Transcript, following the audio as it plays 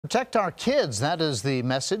Protect our kids. That is the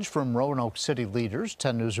message from Roanoke city leaders.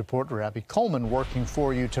 10 News reporter Abby Coleman working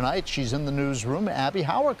for you tonight. She's in the newsroom. Abby,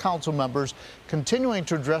 how are council members continuing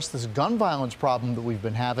to address this gun violence problem that we've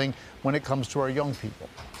been having when it comes to our young people?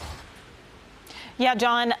 Yeah,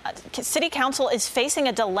 John, City Council is facing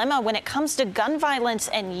a dilemma when it comes to gun violence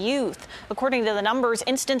and youth. According to the numbers,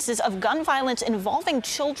 instances of gun violence involving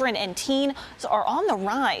children and teens are on the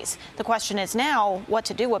rise. The question is now what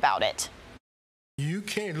to do about it. You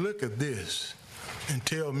can't look at this and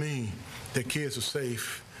tell me that kids are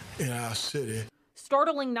safe in our city.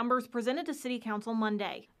 Startling numbers presented to City Council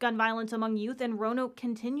Monday. Gun violence among youth in Roanoke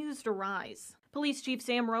continues to rise. Police Chief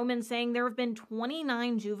Sam Roman saying there have been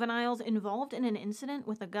 29 juveniles involved in an incident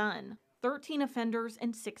with a gun, 13 offenders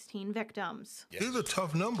and 16 victims. These are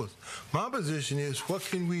tough numbers. My position is, what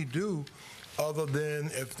can we do other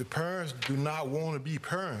than if the parents do not want to be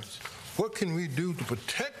parents? What can we do to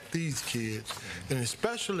protect these kids, and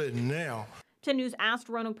especially now? 10 News asked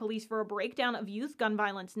Roanoke Police for a breakdown of youth gun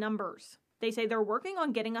violence numbers. They say they're working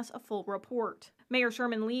on getting us a full report. Mayor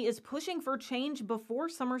Sherman Lee is pushing for change before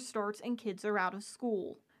summer starts and kids are out of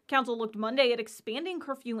school. Council looked Monday at expanding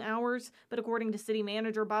curfew hours, but according to City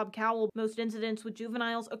Manager Bob Cowell, most incidents with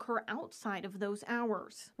juveniles occur outside of those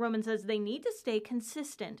hours. Roman says they need to stay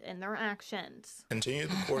consistent in their actions. Continue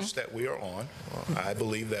the course that we are on. I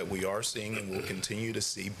believe that we are seeing and will continue to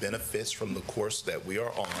see benefits from the course that we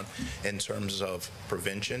are on in terms of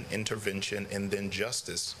prevention, intervention, and then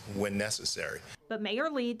justice when necessary. But Mayor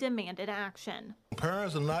Lee demanded action.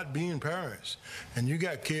 Parents are not being parents, and you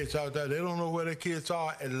got kids out there, they don't know where their kids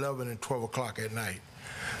are at 11 and 12 o'clock at night.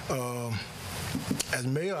 As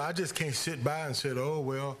mayor, I just can't sit by and say, oh,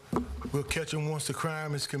 well, we'll catch them once the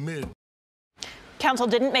crime is committed. Council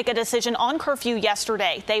didn't make a decision on curfew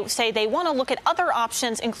yesterday. They say they want to look at other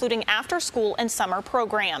options, including after-school and summer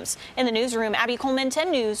programs. In the newsroom, Abby Coleman,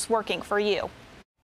 10 News, working for you.